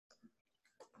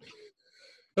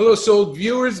Hello, Sold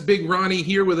viewers. Big Ronnie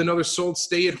here with another Sold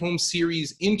Stay at Home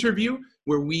series interview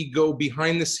where we go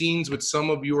behind the scenes with some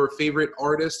of your favorite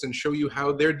artists and show you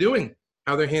how they're doing,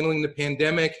 how they're handling the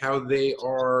pandemic, how they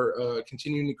are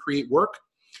continuing to create work.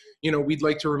 You know, we'd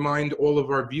like to remind all of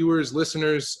our viewers,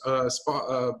 listeners,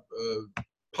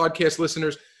 podcast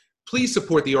listeners, please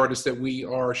support the artists that we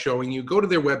are showing you. Go to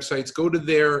their websites, go to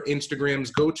their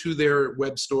Instagrams, go to their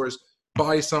web stores,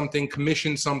 buy something,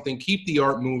 commission something, keep the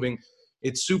art moving.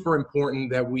 It's super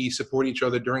important that we support each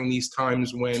other during these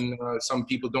times when some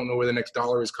people don't know where the next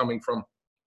dollar is coming from.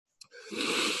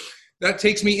 That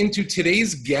takes me into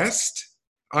today's guest.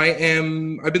 I've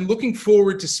been looking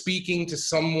forward to speaking to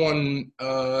someone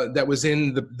that was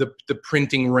in the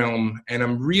printing realm, and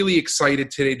I'm really excited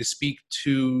today to speak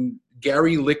to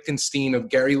Gary Lichtenstein of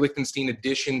Gary Lichtenstein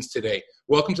Editions today.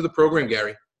 Welcome to the program,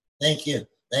 Gary. Thank you.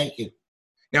 Thank you.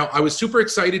 Now, I was super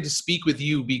excited to speak with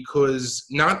you because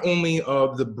not only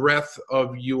of the breadth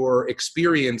of your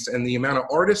experience and the amount of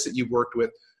artists that you've worked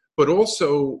with, but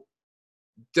also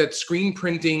that screen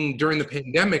printing during the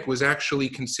pandemic was actually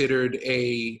considered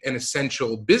an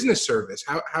essential business service.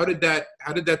 How did that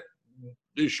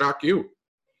shock you?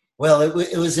 Well,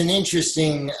 it was an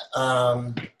interesting,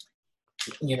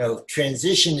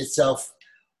 transition itself.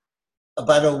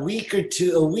 About a week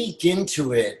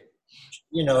into it,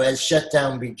 as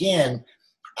shutdown began,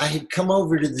 I had come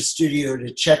over to the studio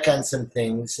to check on some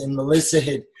things, and Melissa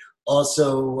had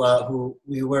also, who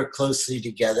we work closely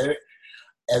together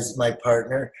as my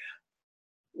partner.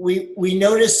 We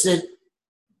noticed that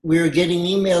we were getting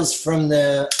emails from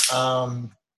the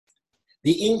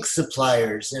ink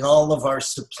suppliers and all of our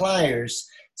suppliers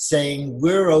saying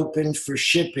we're open for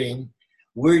shipping.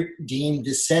 We're deemed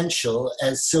essential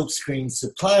as silkscreen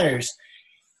suppliers.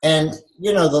 And,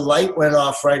 the light went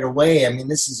off right away. I mean,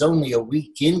 this is only a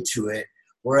week into it,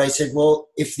 where I said, well,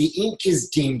 if the ink is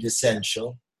deemed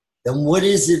essential, then what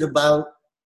is it about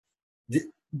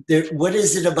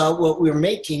what we're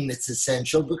making that's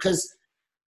essential? Because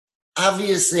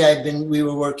obviously we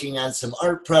were working on some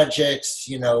art projects,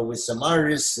 with some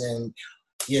artists, and,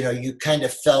 you kind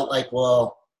of felt like,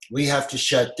 well, we have to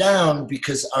shut down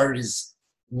because art is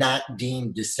not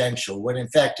deemed essential, when in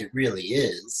fact it really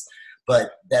is.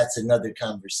 But that's another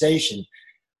conversation.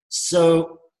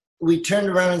 So we turned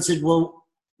around and said, well,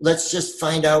 let's just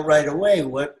find out right away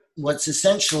what's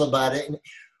essential about it. And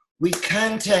we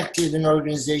contacted an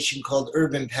organization called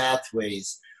Urban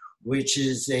Pathways, which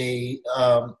is a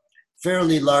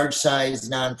fairly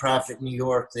large-sized nonprofit in New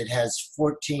York that has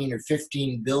 14 or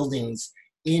 15 buildings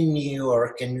in New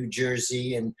York and New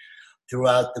Jersey and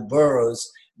throughout the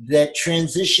boroughs that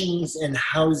transitions and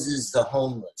houses the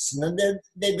homeless. And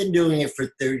they've been doing it for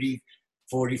 30,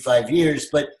 45 years,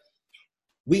 but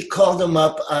we called them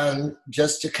up on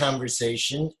just a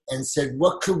conversation and said,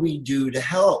 what could we do to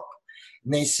help?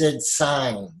 And they said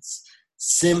signs,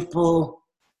 simple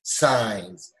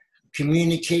signs.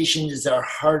 Communication is our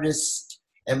hardest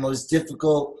and most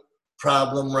difficult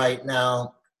problem right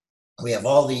now. We have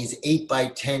all these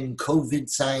 8x10 COVID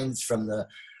signs from the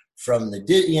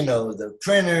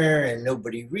printer, and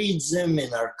nobody reads them,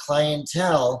 and our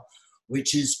clientele,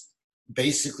 which is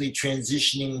basically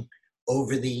transitioning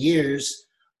over the years,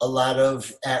 a lot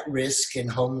of at-risk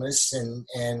and homeless and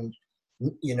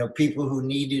people who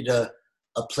needed a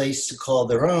place to call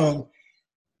their own.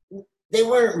 They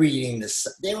weren't reading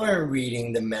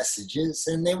the messages,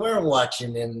 and they weren't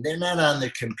watching them. They're not on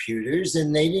their computers,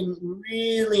 and they didn't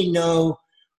really know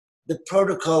the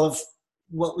protocol of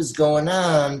what was going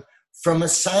on from a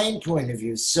sign point of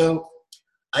view. So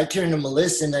I turned to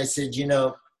Melissa and I said,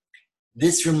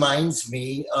 this reminds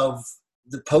me of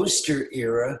the poster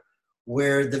era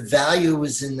where the value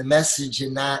was in the message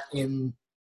and not in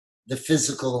the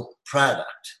physical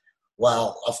product.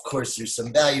 While, of course, there's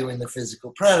some value in the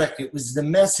physical product, it was the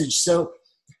message. So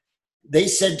they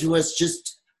said to us,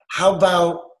 just how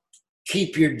about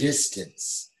keep your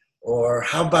distance? Or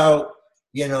how about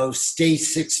stay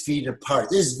 6 feet apart?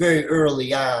 This is very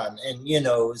early on. And,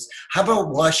 how about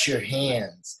wash your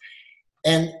hands?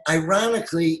 And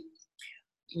ironically,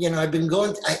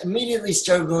 I immediately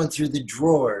started going through the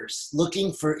drawers,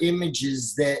 looking for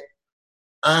images that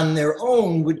on their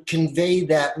own would convey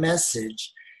that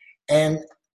message. And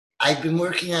I've been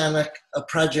working on a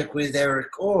project with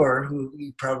Eric Orr, who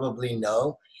you probably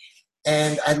know.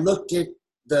 And I looked at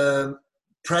the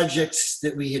projects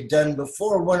that we had done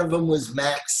before. One of them was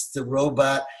Max the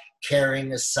robot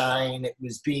carrying a sign. It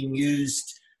was being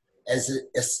used as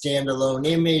a standalone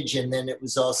image, and then it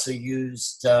was also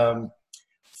used to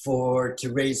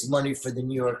raise money for the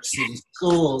New York City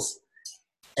schools.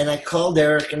 And I called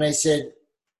Eric and I said,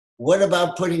 what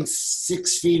about putting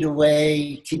 6 feet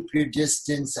away, keep your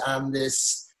distance on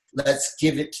this, let's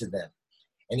give it to them.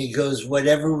 And he goes,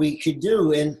 whatever we could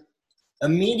do. And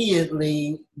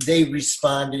immediately they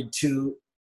responded to,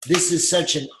 this is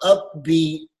such an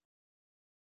upbeat,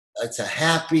 it's a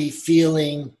happy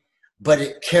feeling, but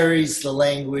it carries the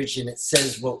language and it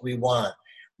says what we want.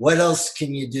 What else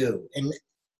can you do? And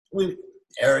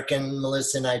Eric and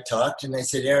Melissa and I talked, and I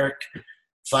said, Eric,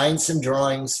 find some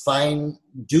drawings,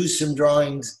 do some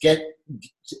drawings, get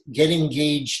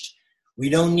engaged. We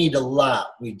don't need a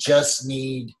lot. We just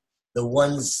need the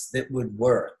ones that would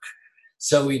work.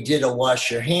 So we did a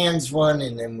wash your hands one,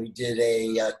 and then we did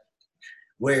a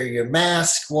wear your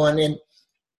mask one. And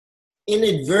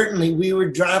inadvertently, we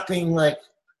were dropping like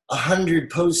 100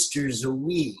 posters a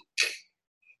week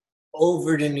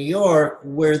over to New York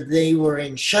where they were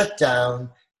in shutdown.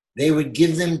 They would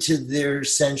give them to their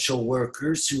essential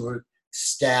workers who were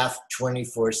staffed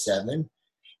 24/7,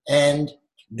 and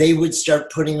they would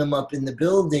start putting them up in the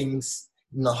buildings,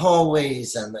 in the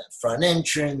hallways, on the front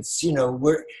entrance,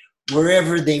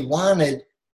 wherever they wanted.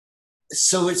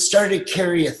 So it started to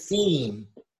carry a theme,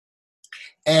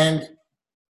 and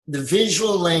the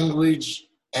visual language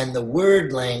and the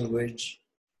word language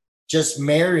just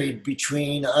married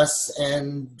between us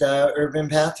and Urban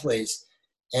Pathways.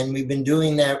 And we've been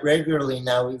doing that regularly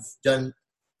now. We've done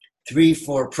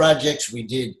 3-4 projects. We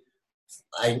did,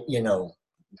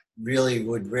 really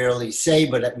would rarely say,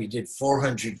 but we did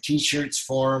 400 t-shirts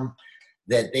for them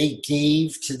that they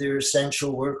gave to their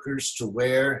essential workers to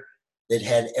wear, that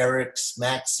had Eric's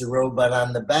Max the Robot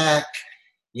on the back,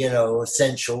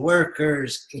 essential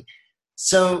workers.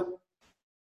 So,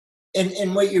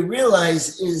 and what you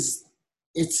realize is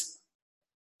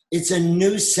it's a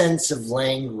new sense of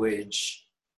language,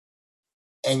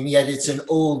 and yet it's an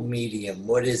old medium.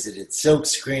 What is it? It's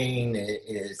silkscreen,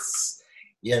 it's,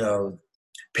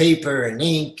 paper and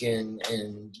ink,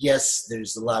 and yes,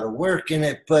 there's a lot of work in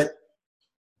it, but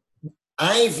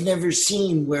I've never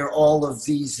seen where all of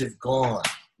these have gone,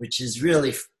 which is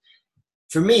really,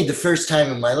 for me, the first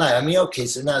time in my life. I mean, okay,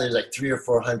 so now there's like 300 or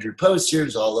 400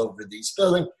 posters all over these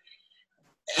buildings.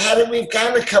 We've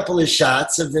gotten a couple of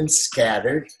shots of them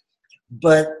scattered,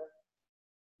 but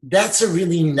that's a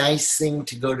really nice thing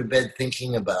to go to bed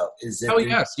thinking about.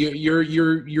 Yes,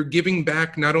 you're giving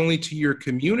back not only to your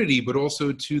community but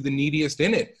also to the neediest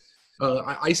in it.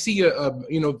 I see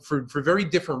for very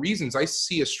different reasons. I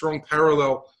see a strong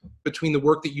parallel between the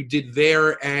work that you did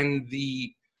there and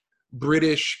the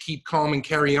British Keep Calm and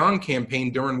Carry On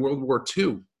campaign during World War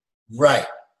II. Right.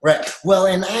 Well,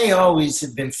 and I always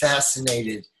have been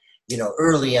fascinated,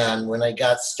 early on when I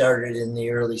got started in the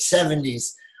early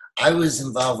 70s, I was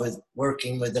involved with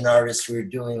working with an artist. We were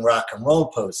doing rock and roll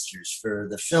posters for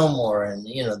the Fillmore and,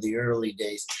 the early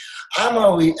days. I've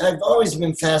always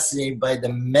been fascinated by the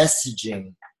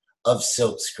messaging of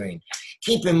silkscreen.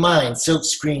 Keep in mind,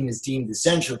 silkscreen is deemed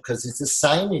essential because it's a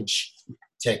signage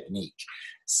technique.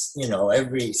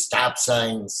 Every stop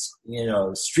signs,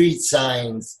 street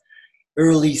signs,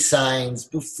 early signs,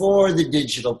 before the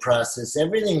digital process,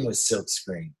 everything was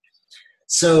silkscreen.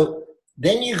 So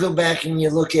then you go back and you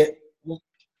look at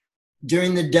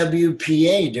during the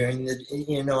WPA,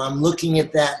 I'm looking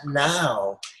at that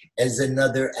now as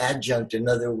another adjunct,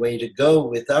 another way to go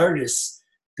with artists,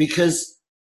 because,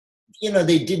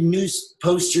 they did news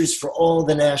posters for all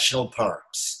the national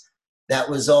parks. That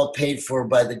was all paid for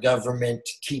by the government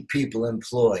to keep people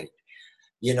employed.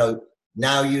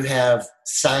 Now you have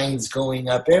signs going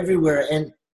up everywhere.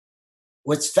 And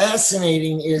what's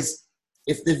fascinating is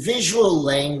if the visual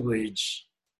language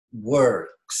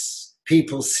works,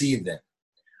 people see them.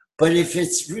 But if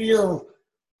it's real,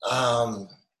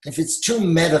 if it's too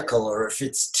medical or if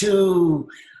it's too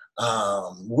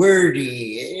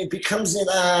wordy, it becomes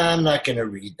I'm not going to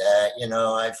read that.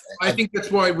 I think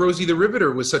that's why Rosie the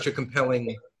Riveter was such a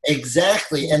compelling.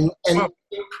 Exactly, and it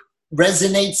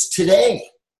resonates today.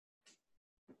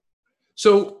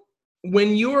 So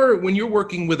when you're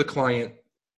working with a client,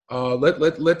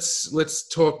 let's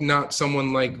talk not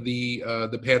someone like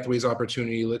the Pathways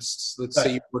opportunity. Let's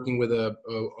say you're working with a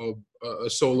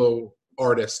solo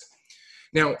artist.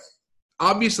 Now,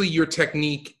 obviously, your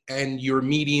technique and your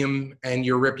medium and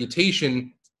your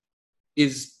reputation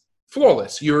is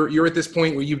flawless. You're at this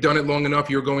point where you've done it long enough.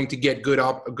 You're going to get good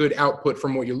output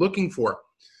from what you're looking for.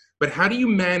 But how do you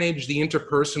manage the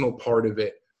interpersonal part of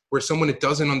it, where someone that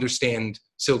doesn't understand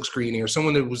silk screening or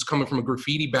someone that was coming from a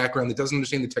graffiti background that doesn't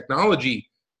understand the technology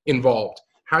involved?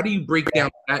 How do you break down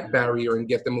that barrier and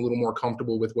get them a little more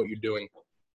comfortable with what you're doing?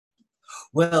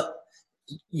 Well,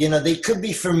 they could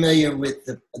be familiar with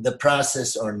the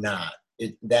process or not.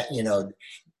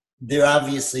 they're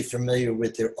obviously familiar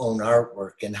with their own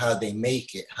artwork and how they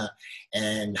make it,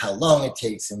 and how long it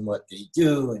takes and what they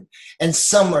do. And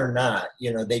some are not,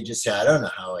 they just say, I don't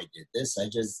know how I did this. I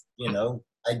just,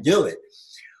 I do it.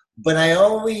 But I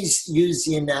always use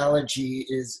the analogy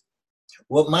is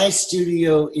what my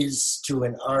studio is to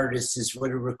an artist is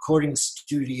what a recording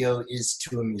studio is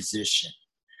to a musician.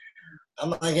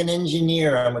 I'm like an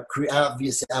engineer.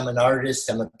 Obviously, I'm an artist.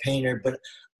 I'm a painter, but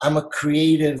I'm a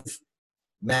creative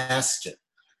master.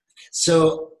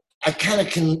 So I kind of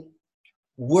can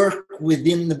work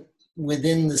within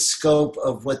the scope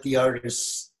of what the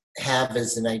artists have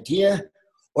as an idea,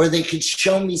 or they could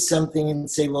show me something and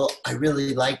say, well, I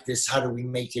really like this. How do we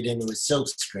make it into a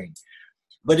silkscreen?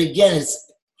 But again,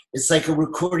 it's like a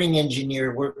recording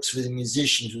engineer works with a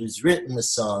musician who's written the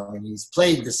song and he's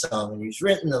played the song and he's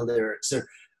written the lyrics, or,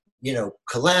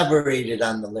 collaborated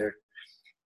on the lyric.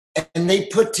 And they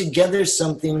put together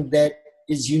something that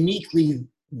is uniquely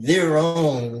their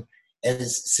own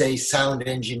as, say, sound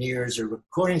engineers or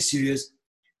recording studios.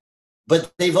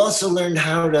 But they've also learned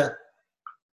how to,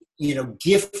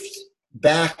 gift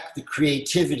back the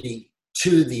creativity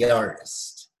to the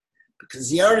artist,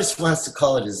 because the artist wants to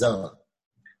call it his own.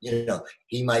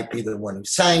 He might be the one who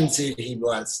signs it. He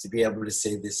wants to be able to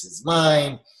say, this is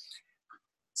mine.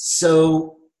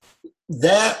 So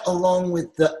that, along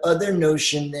with the other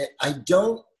notion that I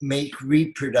don't make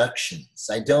reproductions.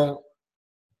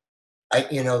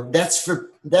 That's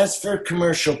for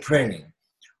commercial printing.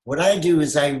 What I do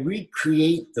is I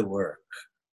recreate the work.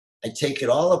 I take it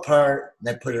all apart and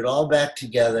I put it all back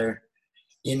together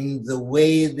in the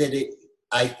way that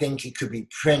I think it could be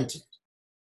printed.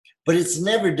 But it's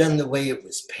never done the way it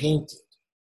was painted.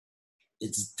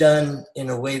 It's done in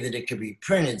a way that it could be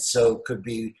printed. So it could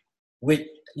be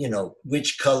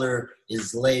which color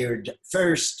is layered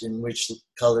first and which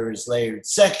color is layered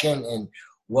second, and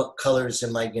what colors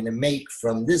am I going to make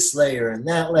from this layer and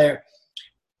that layer.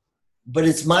 But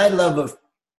it's my love of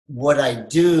what I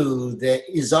do that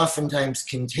is oftentimes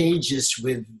contagious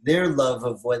with their love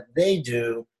of what they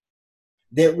do,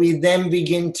 that we then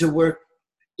begin to work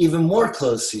even more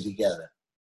closely together.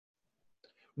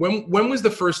 When was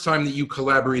the first time that you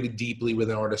collaborated deeply with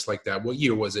an artist like that? What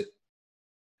year was it?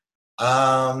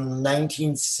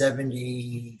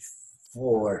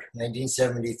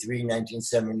 1973,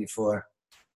 1974.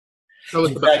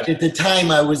 In fact, at the time,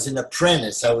 I was an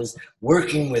apprentice. I was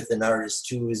working with an artist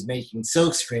who was making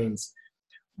silk screens,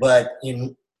 but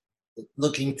in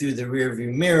looking through the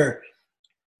rearview mirror,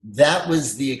 that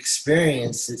was the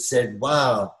experience that said,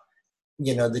 wow,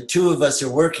 the two of us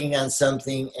are working on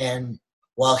something, and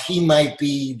while he might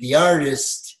be the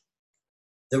artist,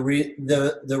 the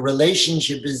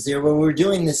relationship is there where we're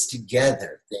doing this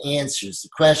together. The answers, the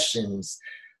questions,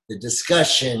 the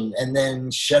discussion, and then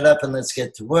shut up and let's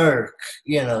get to work.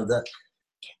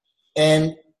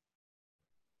 And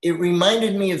it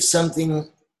reminded me of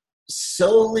something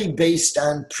solely based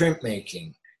on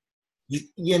printmaking.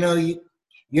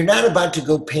 You're not about to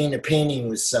go paint a painting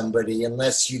with somebody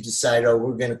unless you decide, oh,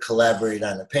 we're going to collaborate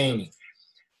on a painting.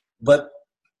 But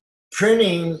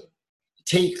printing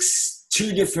takes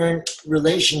two different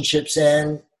relationships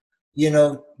and,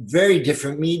 very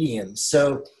different mediums.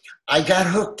 So I got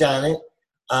hooked on it.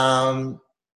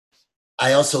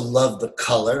 I also loved the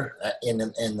color, and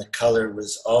the color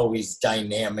was always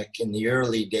dynamic in the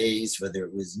early days, whether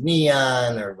it was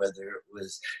neon or whether it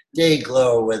was day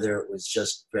glow or whether it was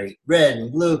just great red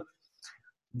and blue.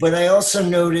 But I also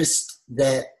noticed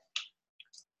that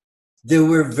there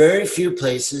were very few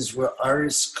places where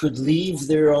artists could leave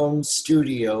their own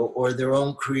studio or their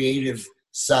own creative,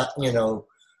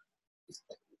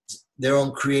 their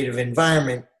own creative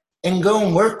environment and go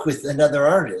and work with another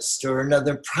artist or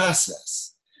another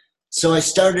process. So I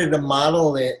started to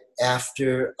model it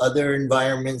after other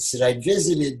environments that I'd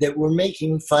visited that were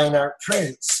making fine art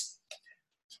prints,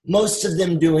 most of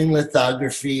them doing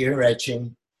lithography or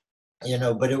etching,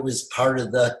 but it was part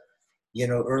of the,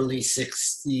 early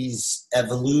 60s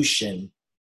evolution.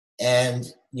 And,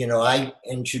 I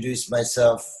introduced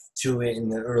myself to it in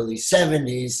the early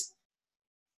 70s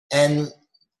and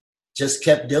just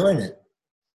kept doing it.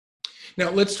 Now,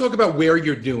 let's talk about where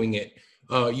you're doing it.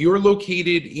 You're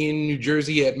located in New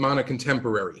Jersey at Mana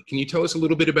Contemporary. Can you tell us a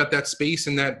little bit about that space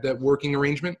and that working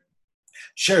arrangement?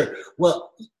 Sure.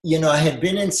 Well, I had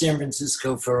been in San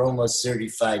Francisco for almost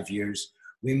 35 years.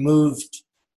 We moved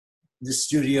the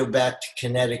studio back to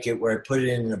Connecticut, where I put it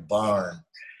in a barn.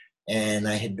 And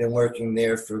I had been working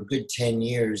there for a good 10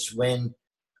 years when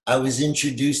I was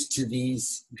introduced to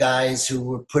these guys who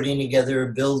were putting together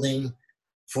a building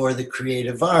for the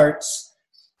creative arts.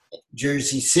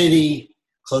 Jersey City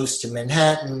close to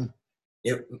Manhattan.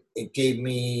 It gave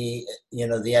me,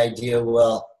 the idea,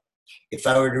 well, if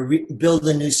I were to build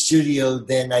a new studio,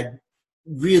 then I'd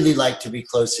really like to be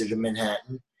closer to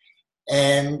Manhattan.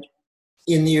 And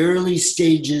in the early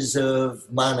stages of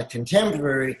Mana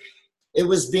Contemporary, it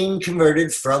was being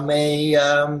converted from a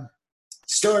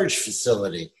storage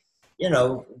facility,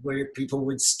 where people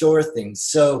would store things.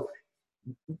 So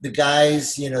the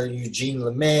guys, Eugene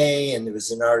LeMay, and there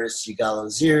was an artist, Yigal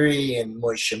Oziri, and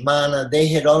Moshe Mana, they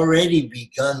had already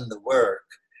begun the work.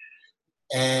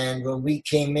 And when we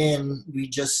came in, we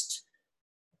just,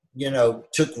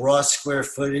 took raw square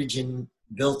footage and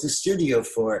built a studio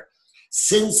for it.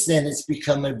 Since then, it's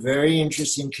become a very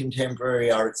interesting contemporary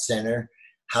art center,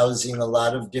 housing a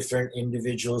lot of different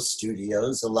individual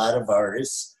studios, a lot of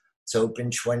artists. It's open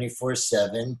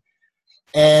 24/7.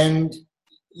 And,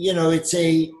 it's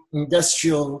a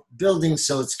industrial building,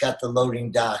 so it's got the loading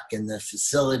dock and the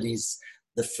facilities,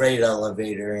 the freight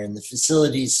elevator, and the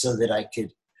facilities so that I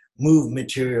could move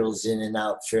materials in and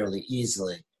out fairly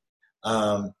easily.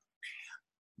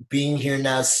 Being here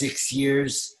now 6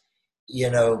 years,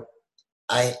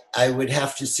 I would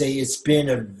have to say it's been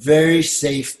a very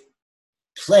safe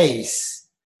place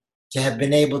to have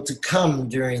been able to come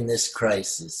during this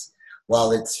crisis.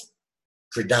 While it's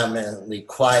predominantly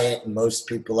quiet and most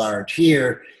people aren't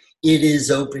here, it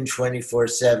is open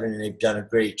 24/7, and they've done a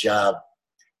great job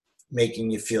making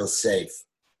you feel safe.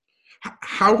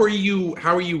 How are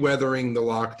you weathering the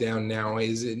lockdown now?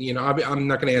 Is it, I'm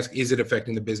not going to ask, is it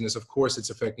affecting the business? Of course it's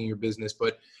affecting your business,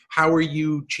 but how are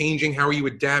you changing? How are you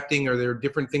adapting? Are there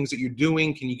different things that you're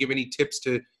doing? Can you give any tips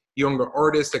to younger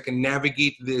artists that can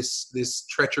navigate this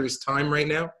treacherous time right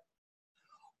now?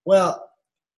 Well,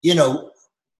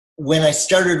 when I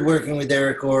started working with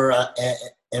Eric Ora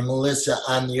and Melissa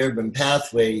on the Urban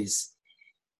Pathways,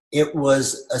 it was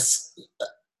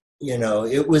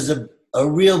a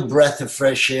real breath of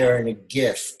fresh air and a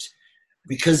gift,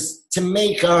 because to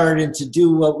make art and to do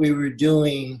what we were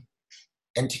doing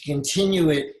and to continue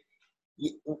it,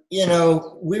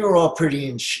 we were all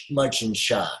pretty much in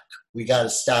shock. We got to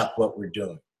stop what we're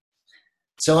doing.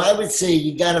 So I would say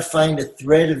you got to find a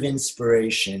thread of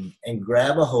inspiration and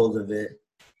grab a hold of it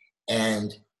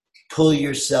and pull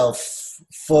yourself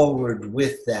forward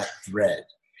with that thread.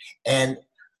 And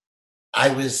I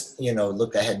was,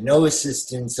 I had no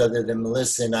assistants other than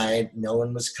Melissa and I. No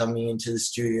one was coming into the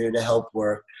studio to help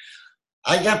work.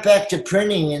 I got back to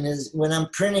printing, and when I'm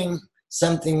printing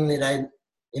something that I'm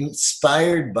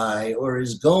inspired by or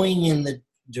is going in the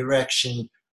direction,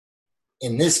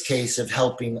 in this case, of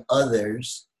helping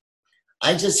others,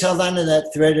 I just held on to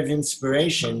that thread of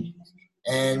inspiration.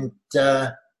 And,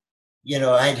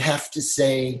 I'd have to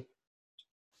say,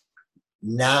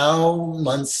 now,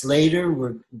 months later,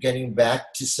 we're getting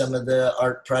back to some of the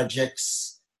art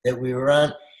projects that we were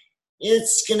on.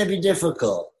 It's going to be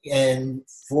difficult. And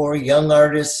for young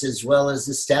artists as well as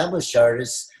established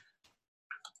artists,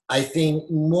 I think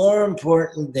more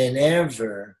important than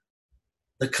ever,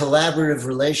 the collaborative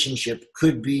relationship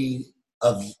could be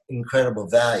of incredible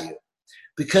value,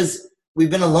 because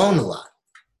we've been alone a lot.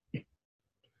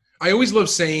 I always love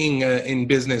saying in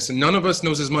business, none of us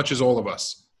knows as much as all of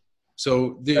us.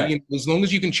 So right. As long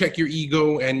as you can check your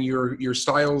ego and your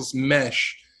styles mesh,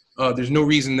 there's no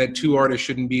reason that two artists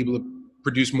shouldn't be able to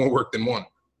produce more work than one.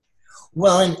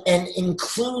 Well, and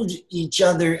include each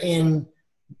other in,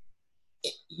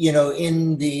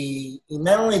 in the,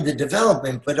 not only the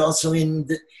development, but also in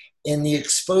the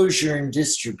exposure and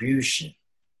distribution,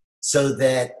 so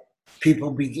that people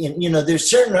begin, there's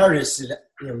certain artists that,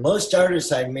 most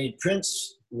artists I've made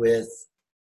prints with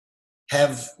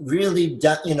have really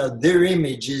done, their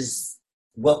image is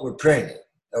what we're printing,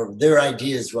 or their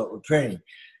idea is what we're printing.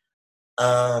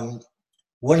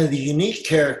 One of the unique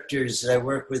characters that I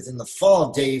worked with in the fall,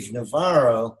 Dave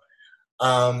Navarro,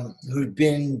 who'd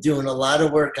been doing a lot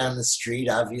of work on the street.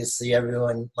 Obviously,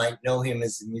 everyone might know him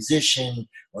as a musician,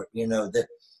 or,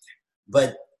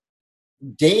 but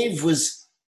Dave was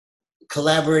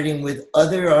collaborating with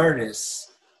other artists,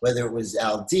 whether it was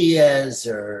Al Diaz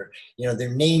or,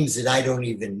 their names that I don't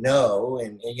even know.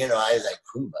 And I was like,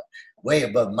 way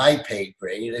above my pay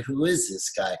grade. Who is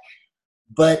this guy?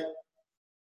 But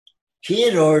he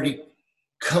had already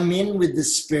come in with the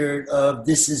spirit of,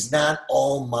 this is not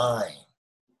all mine.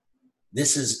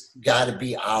 This has got to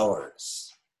be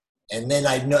ours. And then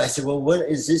I said, well, what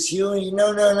is this you? And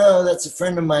no, that's a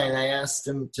friend of mine. I asked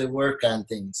him to work on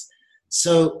things.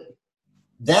 So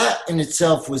that in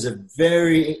itself was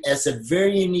as a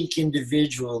very unique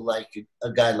individual, like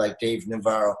a guy like Dave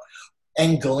Navarro,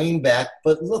 and going back,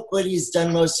 but look what he's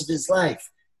done most of his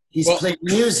life. He's played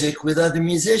music with other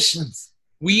musicians.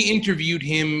 We interviewed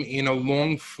him in a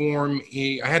long form.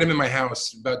 I had him in my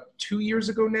house about 2 years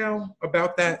ago now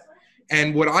about that.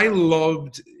 And what I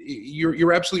loved,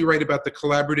 you're absolutely right about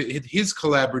his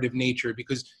collaborative nature,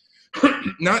 because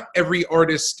not every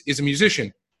artist is a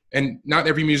musician, and not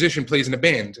every musician plays in a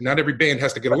band. Not every band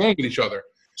has to get along with each other.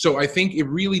 So I think it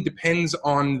really depends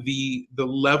on the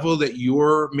level that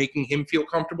you're making him feel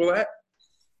comfortable at.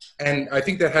 And I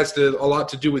think that has a lot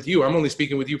to do with you. I'm only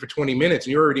speaking with you for 20 minutes,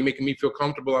 and you're already making me feel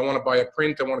comfortable. I want to buy a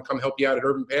print. I want to come help you out at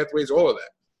Urban Pathways, all of that.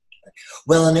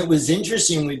 Well, and it was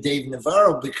interesting with Dave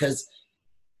Navarro because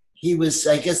he was,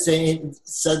 I guess, in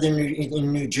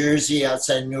New Jersey,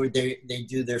 outside Newark. They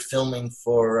do their filming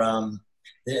for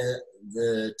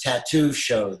the tattoo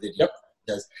show that he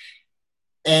does.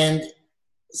 And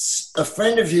a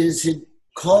friend of his had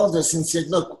called us and said,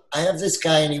 look, I have this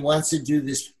guy and he wants to do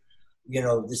this,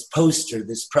 this poster,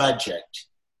 this project.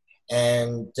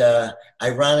 And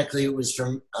ironically, it was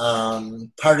from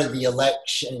part of the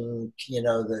election,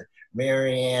 the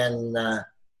Marianne,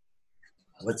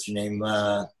 what's her name?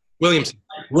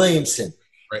 Williamson.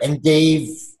 Right. And Dave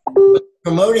was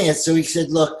promoting it. So he said,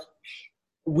 look,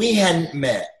 we hadn't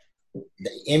met.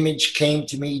 The image came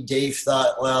to me. Dave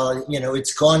thought, well,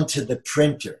 it's gone to the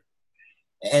printer.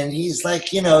 And he's like,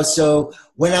 so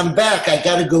when I'm back, I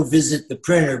got to go visit the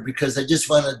printer because I just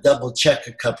want to double check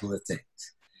a couple of things.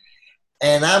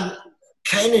 And I'm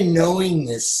kind of knowing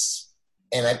this,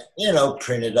 and I,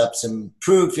 printed up some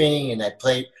proofing, and I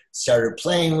started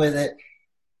playing with it.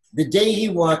 The day he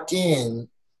walked in,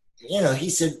 he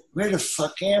said, where the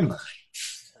fuck am I?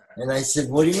 And I said,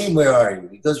 what do you mean, where are you?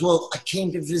 He goes, well, I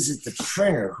came to visit the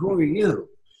printer. Who are you?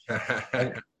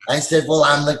 I said, well,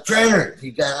 I'm the printer.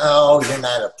 He goes, oh, you're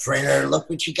not a printer. Look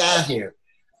what you got here.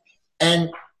 And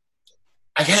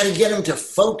I had to get him to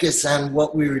focus on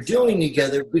what we were doing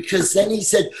together, because then he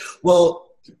said, well,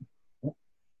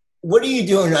 what are you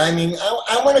doing? I mean,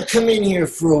 I want to come in here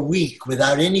for a week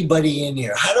without anybody in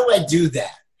here. How do I do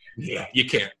that? Yeah, you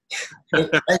can't.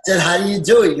 I said, how do you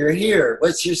do it? You're here.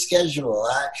 What's your schedule?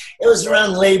 It was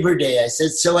around Labor Day. I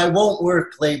said, so I won't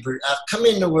work I'll come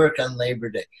in to work on Labor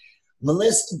Day.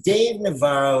 Dave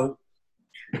Navarro,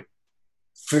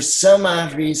 for some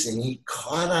odd reason, he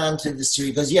caught on to the story.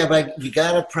 He goes, yeah, but you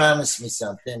got to promise me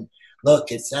something.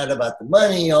 Look, it's not about the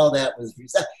money. All that was.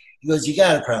 He goes, you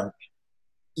got to promise.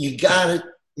 You got to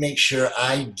make sure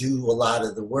I do a lot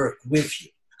of the work with you.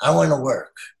 I want to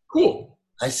work. Cool.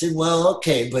 I said, well,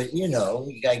 okay, but you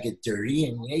got to get dirty,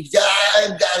 and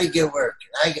I've got to get working.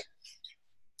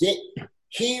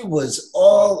 He was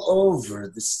all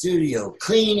over the studio,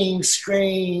 cleaning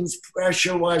screens,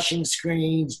 pressure washing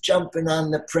screens, jumping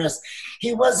on the press.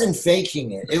 He wasn't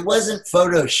faking it. It wasn't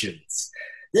photo shoots.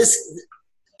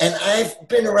 And I've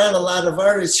been around a lot of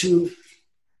artists who,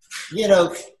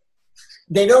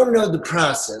 they don't know the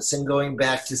process. And going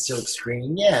back to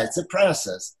silkscreen, yeah, it's a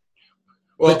process.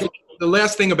 Well, the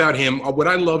last thing about him, what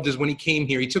I loved is when he came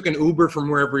here, he took an Uber from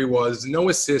wherever he was, no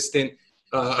assistant,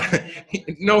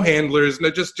 no handlers, no,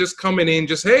 just coming in,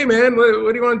 just, hey, man, what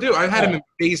do you want to do? I had him in the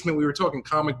basement. We were talking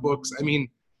comic books. I mean,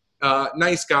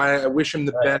 nice guy. I wish him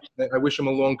the best. I wish him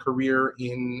a long career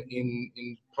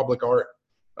in public art,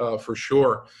 for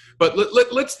sure. But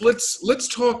let's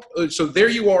talk. So there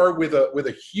you are with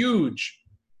a huge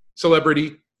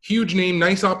celebrity, huge name,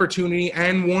 nice opportunity,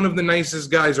 and one of the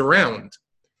nicest guys around.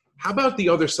 How about the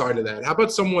other side of that? How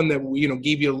about someone that,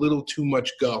 gave you a little too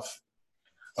much guff?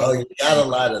 Oh, you got a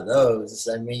lot of those.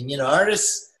 I mean,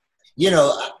 artists,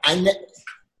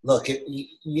 look,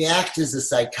 you act as a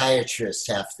psychiatrist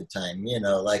half the time,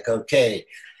 like, okay,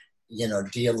 do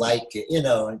you like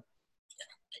it,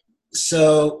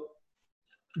 So,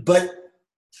 but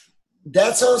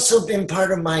that's also been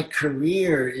part of my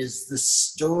career, is the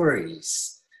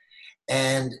stories.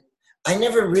 And I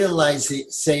never realized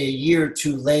it, say a year or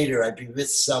two later, I'd be with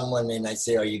someone and I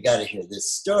say, oh, you got to hear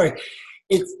this story.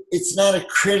 It's not a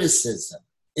criticism.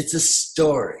 It's a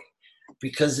story,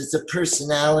 because it's a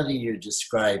personality you're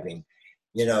describing.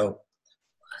 I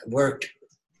worked,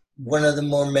 one of the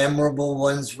more memorable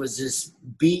ones was this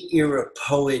beat era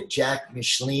poet, Jack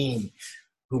Micheline,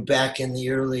 who back in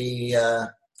the early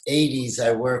 80s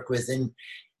I worked with. And,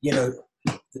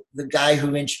 the guy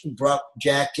who brought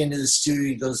Jack into the studio,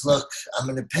 he goes, look, I'm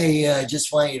going to pay you. I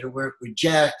just want you to work with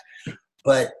Jack,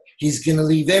 but he's going to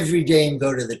leave every day and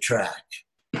go to the track.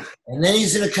 And then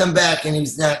he's going to come back and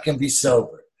he's not going to be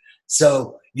sober.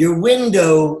 So your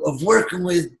window of working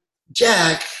with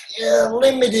Jack,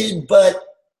 limited, but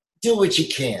do what you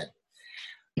can.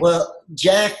 Well,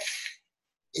 Jack,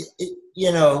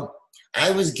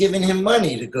 I was giving him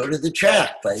money to go to the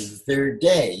track by the third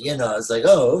day. You know, I was like,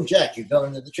 oh, Jack, you're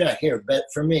going to the track. Here, bet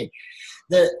for me.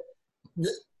 The,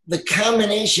 the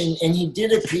combination, and he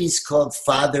did a piece called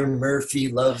Father Murphy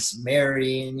Loves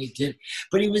Mary, and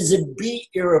but he was a beat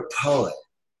era poet.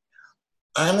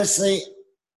 Honestly,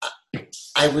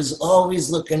 I was always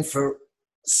looking for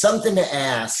something to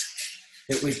ask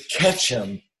that would catch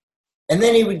him. And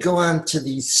then he would go on to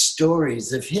these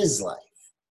stories of his life.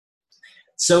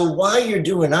 So while you're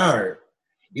doing art,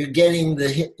 you're getting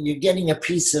a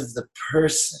piece of the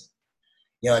person.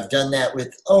 You know, I've done that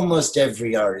with almost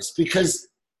every artist, because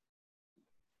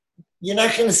you're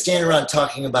not going to stand around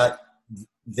talking about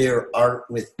their art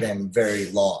with them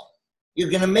very long.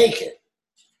 You're going to make it.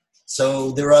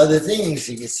 So there are other things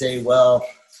you could say, well,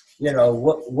 you know,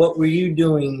 what were you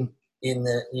doing in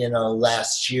the, you know,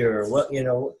 last year? Or what, you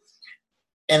know,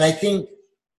 and I think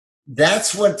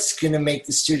that's what's going to make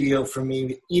the studio for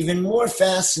me even more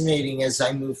fascinating as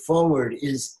I move forward,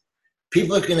 is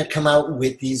people are going to come out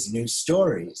with these new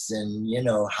stories and, you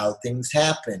know, how things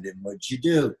happened and what you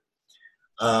do.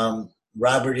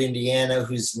 Robert Indiana,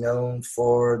 who's known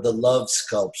for the love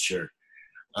sculpture,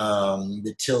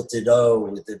 the tilted O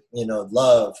with the, you know,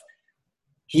 love.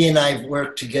 He and I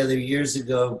worked together years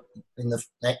ago in the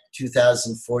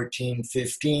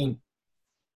 2014-15.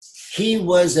 He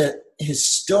was a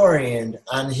historian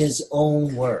on his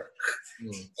own work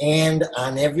and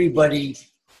on everybody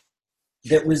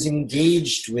that was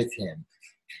engaged with him.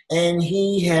 And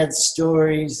he had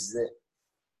stories that,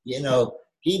 you know,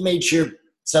 he made sure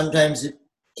sometimes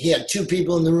he had two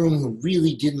people in the room who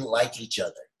really didn't like each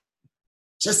other,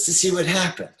 just to see what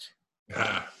happened.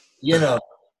 You know,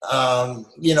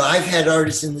 I've had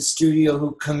artists in the studio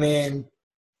who come in,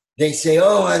 they say,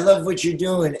 oh, I love what you're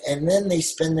doing. And then they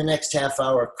spend the next half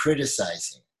hour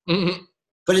criticizing. Mm-hmm.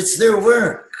 But it's their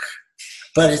work.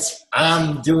 But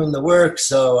I'm doing the work,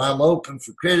 so I'm open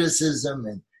for criticism.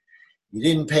 And you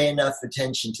didn't pay enough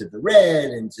attention to the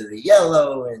red and to the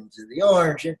yellow and to the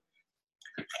orange. And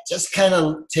just kind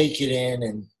of take it in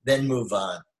and then move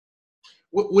on.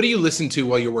 What do you listen to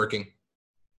while you're working?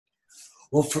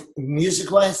 Well, for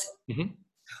music-wise,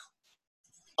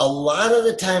 a lot of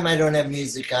the time I don't have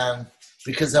music on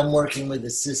because I'm working with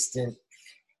assistant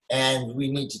and we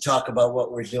need to talk about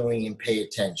what we're doing and pay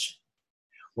attention.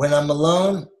 When I'm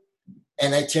alone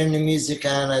and I turn the music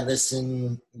on, I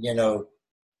listen, you know,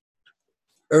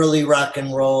 early rock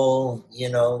and roll, you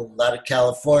know, a lot of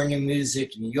California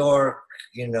music, New York,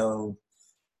 you know,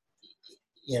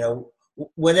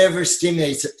 whatever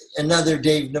stimulates. Another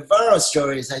Dave Navarro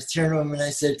stories, I turned to him and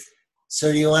I said,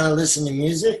 so do you want to listen to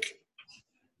music?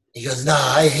 He goes, no,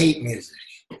 I hate music.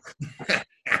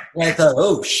 And I thought,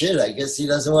 oh shit, I guess he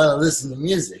doesn't want to listen to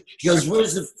music. He goes,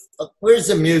 where's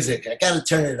the music? I got to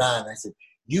turn it on. I said,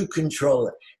 you control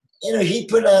it. You know, he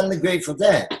put on the Grateful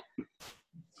Dead.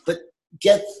 But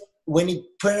when he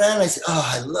put it on, I said, oh,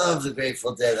 I love the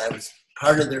Grateful Dead. I was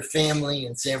part of their family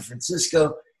in San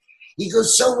Francisco. He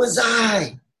goes, so was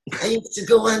I. I used to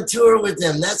go on tour with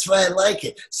them. That's why I like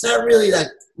it. It's not really that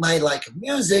my like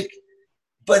music,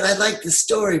 but I like the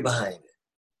story behind it.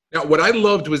 Now, what I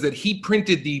loved was that he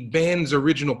printed the band's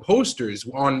original posters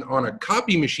on a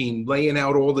copy machine, laying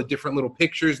out all the different little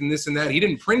pictures and this and that. He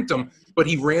didn't print them, but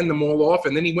he ran them all off,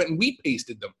 and then he went and wheat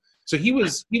pasted them. So he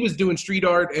was doing street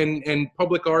art and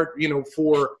public art, you know,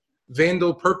 for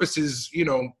vandal purposes, you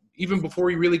know, even before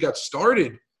he really got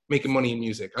started making money in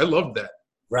music. I loved that.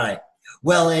 Right.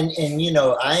 Well, and you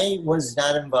know, I was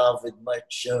not involved with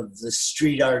much of the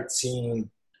street art scene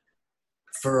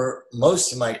for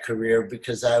most of my career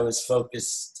because I was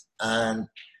focused on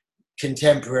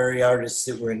contemporary artists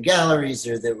that were in galleries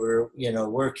or that were, you know,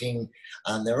 working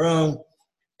on their own.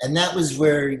 And that was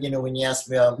where, you know, when you asked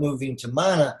me about moving to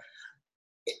Mana,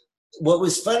 what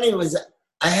was funny was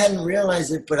I hadn't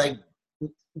realized it, but I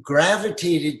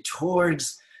gravitated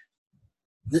towards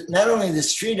not only the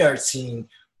street art scene,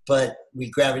 but we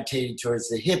gravitated towards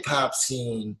the hip hop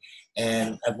scene.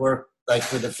 And I've worked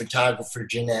like with a photographer,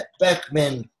 Jeanette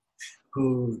Beckman,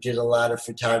 who did a lot of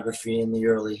photography in the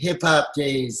early hip hop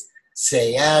days,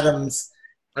 Say Adams.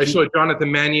 I saw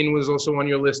Jonathan Mannion was also on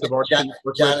your list of artists.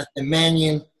 Jonathan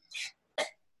Mannion.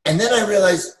 And then I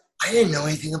realized I didn't know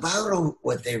anything about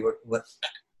what they were.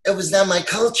 It was not my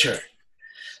culture.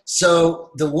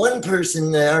 So the one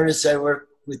person, the artist I worked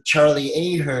with, Charlie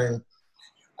Ahern,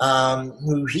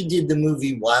 who he did the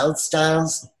movie Wild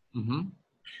Styles. Mm-hmm.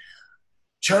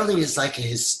 Charlie is like a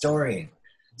historian.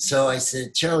 So I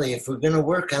said, Charlie, if we're going to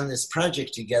work on this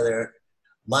project together,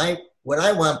 what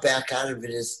I want back out of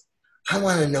it is I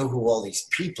want to know who all these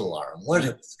people are and what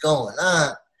is going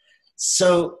on.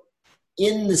 So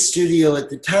in the studio at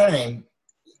the time,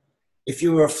 if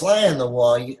you were a fly on the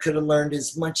wall, you could have learned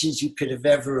as much as you could have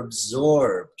ever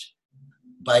absorbed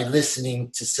by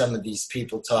listening to some of these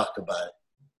people talk about it.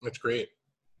 That's great.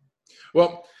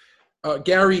 Well,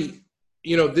 Gary,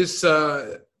 you know, this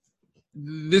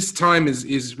time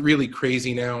is really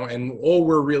crazy now, and all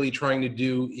we're really trying to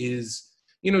do is,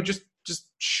 you know, just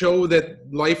show that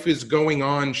life is going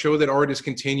on, show that art is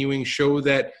continuing, show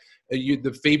that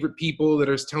the favorite people that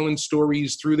are telling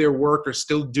stories through their work are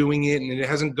still doing it, and it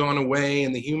hasn't gone away,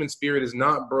 and the human spirit is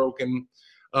not broken.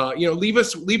 You know, leave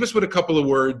us with a couple of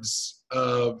words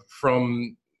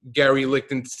from Gary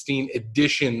Lichtenstein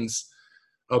Editions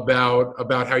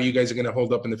about how you guys are going to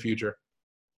hold up in the future.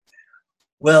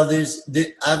 Well,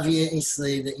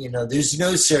 obviously, you know, there's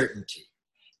no certainty,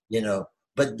 you know,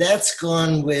 but that's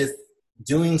gone with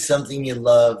doing something you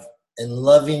love and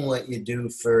loving what you do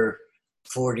for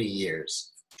 40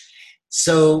 years.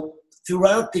 So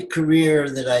throughout the career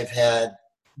that I've had,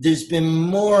 there's been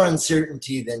more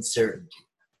uncertainty than certainty.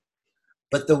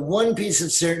 But the one piece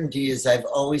of certainty is I've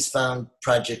always found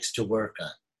projects to work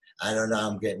on. I don't know how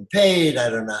I'm getting paid.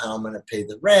 I don't know how I'm going to pay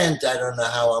the rent. I don't know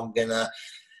how I'm going to,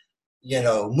 you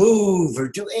know, move or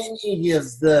do any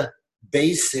of the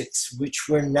basics, which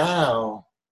we're now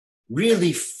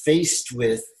really faced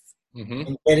with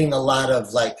and getting a lot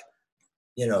of, like,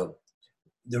 you know,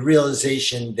 the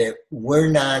realization that we're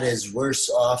not as worse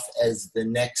off as the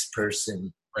next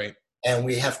person. Right. And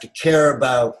we have to care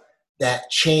about that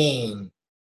chain.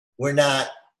 We're not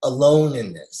alone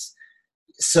in this.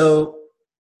 So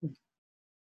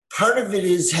part of it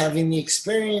is having the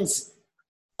experience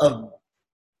of,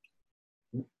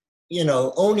 you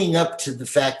know, owning up to the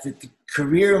fact that the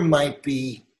career might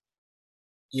be,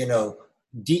 you know,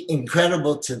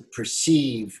 incredible to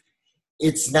perceive.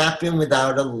 It's not been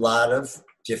without a lot of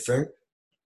different,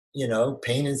 you know,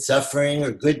 pain and suffering,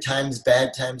 or good times,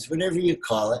 bad times, whatever you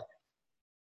call it.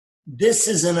 This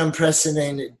is an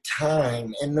unprecedented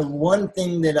time. And the one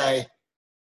thing that I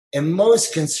am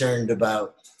most concerned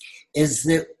about is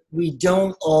that we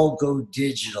don't all go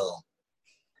digital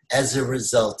as a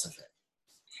result of it.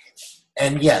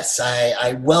 And yes,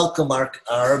 I welcome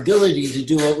our ability to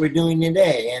do what we're doing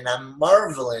today, and I'm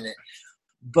marveling it.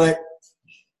 But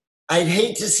I'd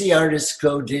hate to see artists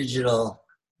go digital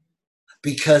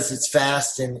because it's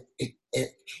fast and it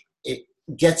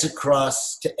gets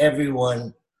across to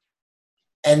everyone.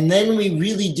 And then we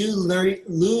really do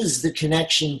lose the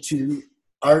connection to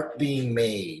art being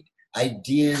made,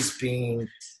 ideas being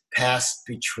passed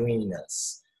between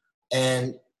us.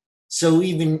 And so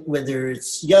even whether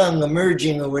it's young,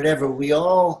 emerging, or whatever, we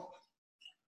all,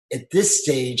 at this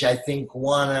stage, I think,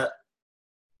 want to,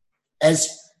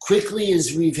 as quickly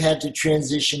as we've had to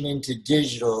transition into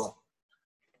digital,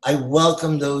 I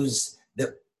welcome those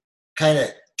that kind of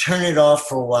turn it off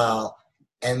for a while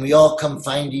and we all come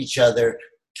find each other,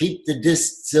 keep the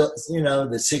distance, you know,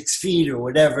 the 6 feet or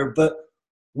whatever, but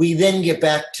we then get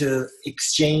back to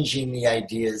exchanging the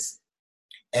ideas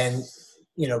and,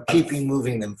 you know, keeping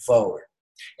moving them forward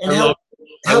and help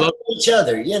each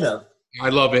other, you know. I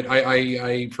love it.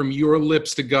 I from your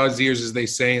lips to God's ears, as they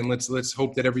say, and let's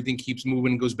hope that everything keeps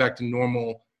moving and goes back to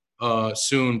normal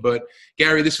soon. But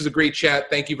Gary, this was a great chat.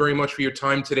 Thank you very much for your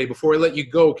time today. Before I let you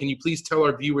go, can you please tell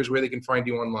our viewers where they can find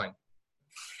you online?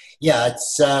 Yeah,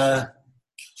 it's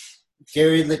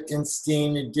Gary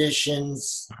Lichtenstein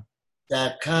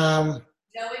Editions.com. No,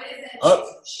 it isn't. Oh.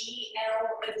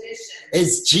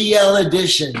 It's GL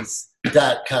Editions. It's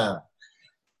GLEditions.com.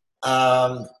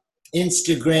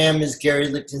 Instagram is Gary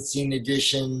Lichtenstein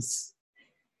Editions.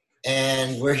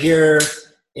 And we're here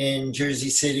in Jersey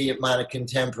City at Modern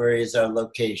Contemporary is our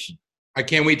location. I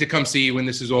can't wait to come see you when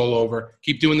this is all over.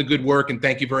 Keep doing the good work, and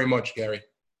thank you very much, Gary.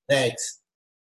 Thanks.